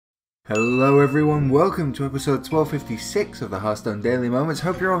Hello everyone, welcome to episode 1256 of the Hearthstone Daily Moments.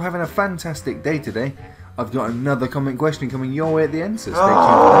 Hope you're all having a fantastic day today. I've got another comment question coming your way at the end, so stay tuned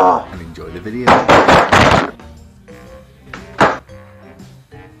for that and enjoy the video.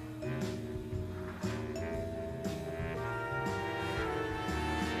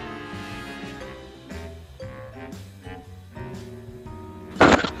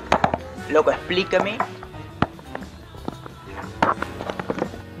 Loco, explícame.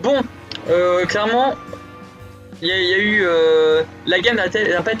 Bon, clairement, il y a eu la game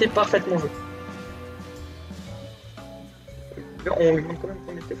n'a pas été parfaitement jouée. On lui montre quand même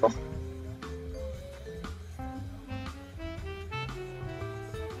qu'on était fort.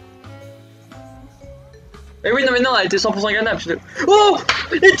 Et oui, non mais non, elle était 100% gagnable. Oh,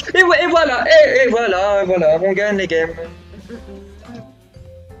 et voilà, et voilà, on gagne les games.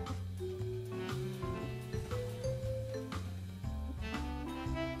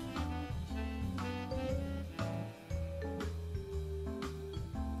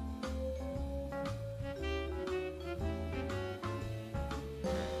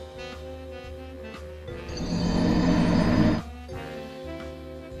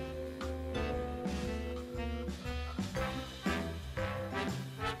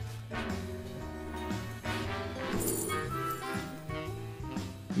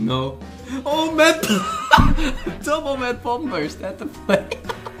 No. Oh, met double met bomber. Is that the play?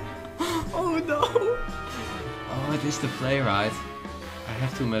 Oh no. Oh, it is the play, right? I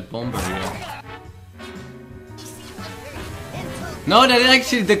have to met bomber here. No, that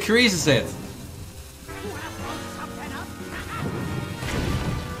actually decreases it.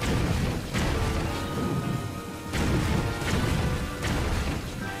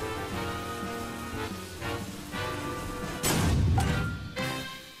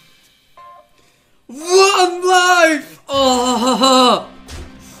 One life! Oh!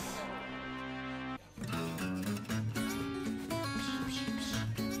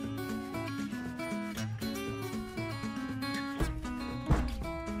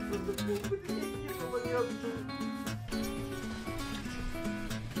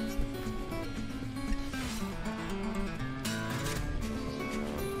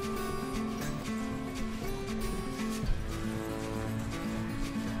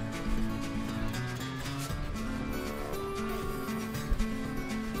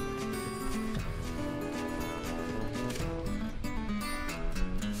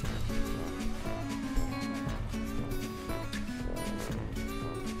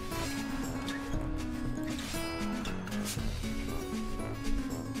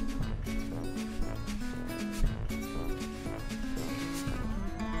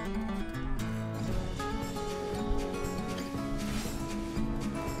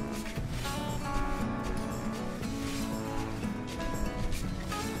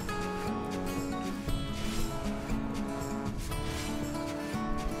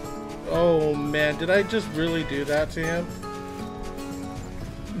 Oh man, did I just really do that to him?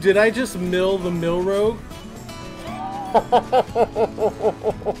 Did I just mill the mill rogue?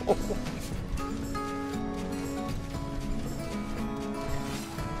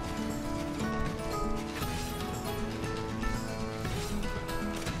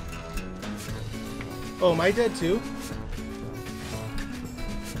 Oh, am I dead too?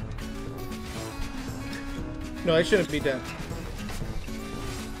 No, I shouldn't be dead.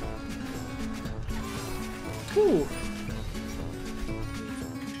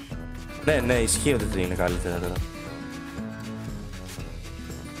 Ναι, ισχύει ότι είναι καλύτερα τώρα.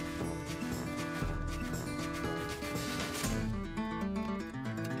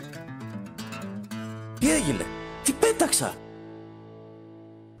 Τι έγινε, τι πέταξα!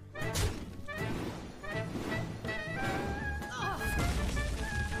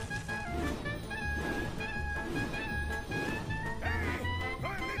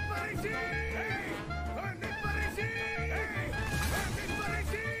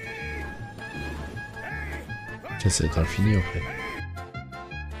 C'est infini en fait.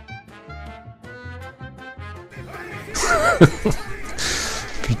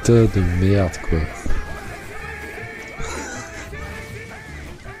 Putain de merde quoi.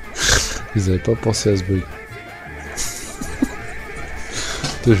 Vous avez pas pensé à ce bug.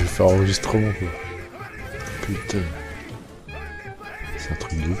 Putain, je vais faire enregistrement quoi. Putain. C'est un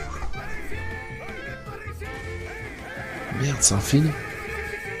truc de ouf. Merde, c'est infini.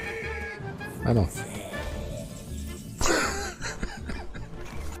 Ah non.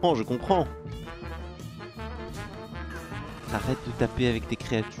 Je comprends. Arrête de taper avec tes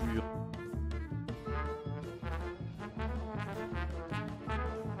créatures.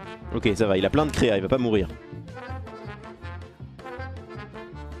 Ok, ça va, il a plein de créa, il va pas mourir.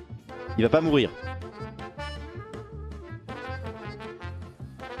 Il va pas mourir.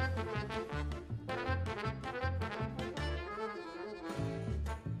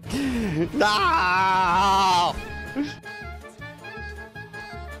 Non!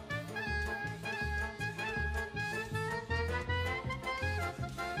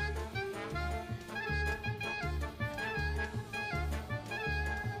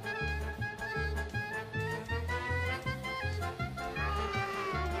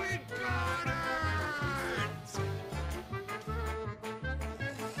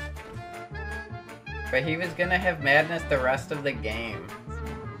 But he was gonna have madness the rest of the game.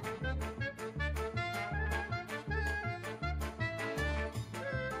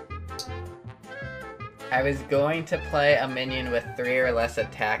 I was going to play a minion with 3 or less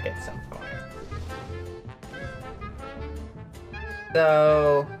attack at some point.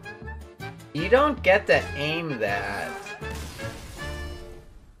 So... you don't get to aim that.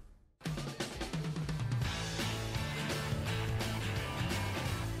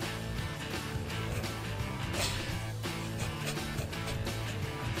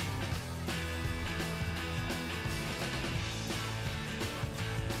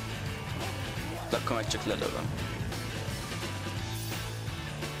 Lakom egyik lelövöm.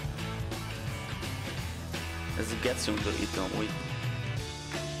 Ez a Getszünkről itt amúgy.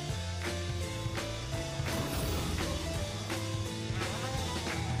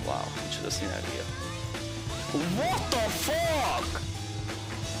 Wow, micsoda szinergia. What the fuck?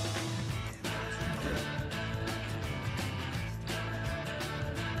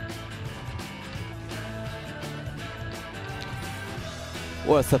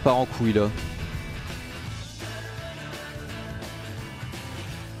 Ouais, ça part en couille là.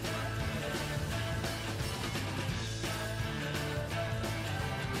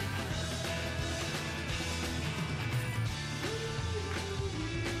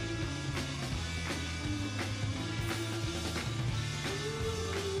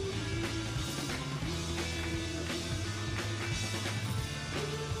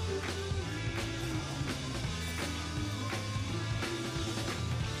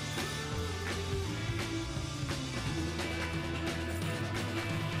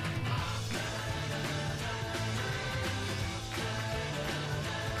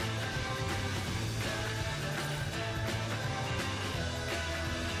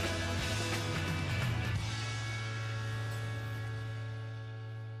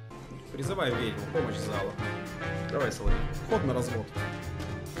 Призывай ведьму, помощь зала. Давай, Sullivan. Ход на развод.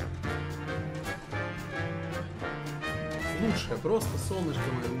 Лучшее, просто солнышко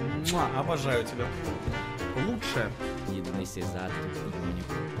мое. Муа, обожаю тебя. Лучшее.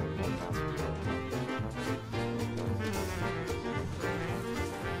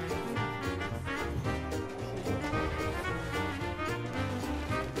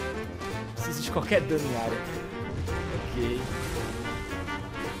 Preciso de qualquer dano em área. Ok.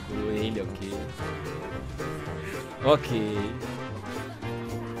 Ele, ok. Ok.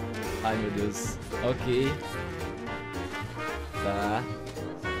 Ai meu Deus. Ok. Tá.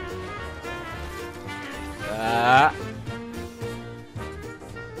 Tá.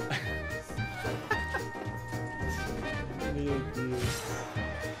 Meu Deus.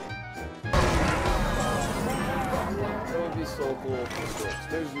 That would be so cool if this works.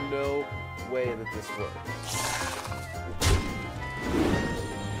 There's no way that this works.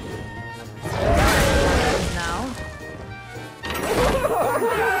 Now.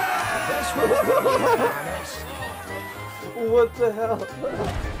 What the hell?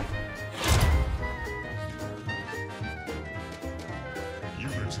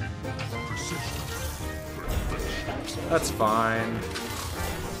 That's fine.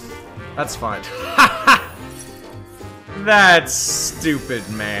 That's fine. That's stupid,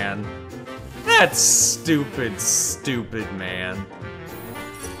 man. That's stupid, stupid, man.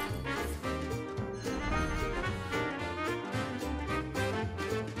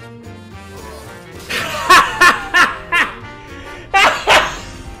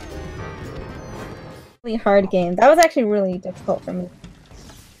 Really hard game. That was actually really difficult for me.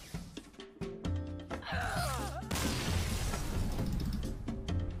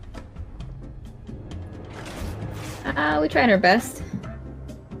 We tried our best.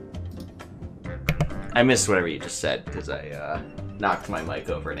 I missed whatever you just said because I knocked my mic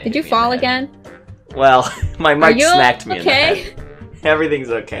over and Did you fall again? Well, my mic you smacked me okay? in the head. Everything's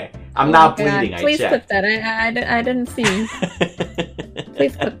okay. I'm Oh not my God. bleeding, Please I clip checked. that. I didn't see.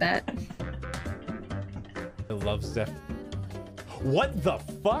 Please clip that. I love Zeph. What the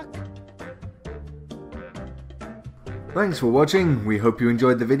fuck? Thanks for watching, we hope you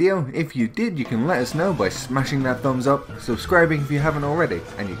enjoyed the video. If you did, you can let us know by smashing that thumbs up, subscribing if you haven't already,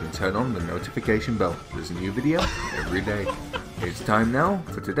 and you can turn on the notification bell. There's a new video every day. It's time now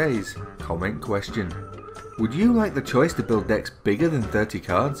for today's comment question. Would you like the choice to build decks bigger than 30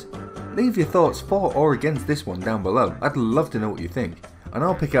 cards? Leave your thoughts for or against this one down below. I'd love to know what you think, and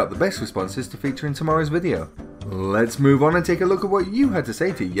I'll pick out the best responses to feature in tomorrow's video. Let's move on and take a look at what you had to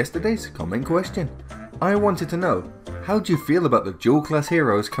say to yesterday's comment question. I wanted to know, how do you feel about the dual class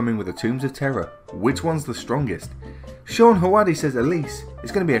heroes coming with the Tombs of Terror? Which one's the strongest? Sean Hawadi says Elise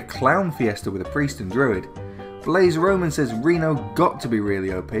is going to be a clown fiesta with a priest and druid. Blaze Roman says Reno got to be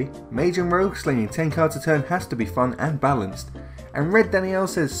really OP. Mage and Rogue slinging 10 cards a turn has to be fun and balanced. And Red Danielle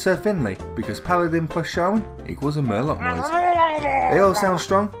says Sir Finley because Paladin plus Shaman equals a Murloc noise. They all sound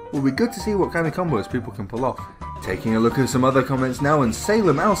strong. Will be good to see what kind of combos people can pull off. Taking a look at some other comments now, and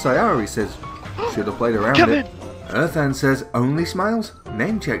Salem Al Sayari says should have played around it. Earthan says only smiles.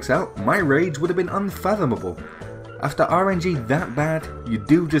 Name checks out. My rage would have been unfathomable. After RNG that bad, you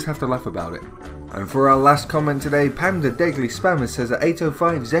do just have to laugh about it. And for our last comment today, Panda Deadly Spammer says at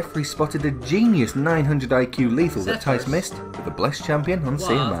 8:05 Zephyr spotted a genius 900 IQ lethal that Tice missed with the Blessed Champion on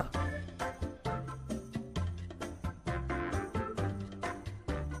Seamat.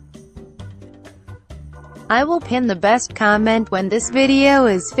 I will pin the best comment when this video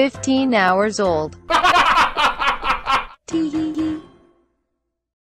is 15 hours old. Tee hee.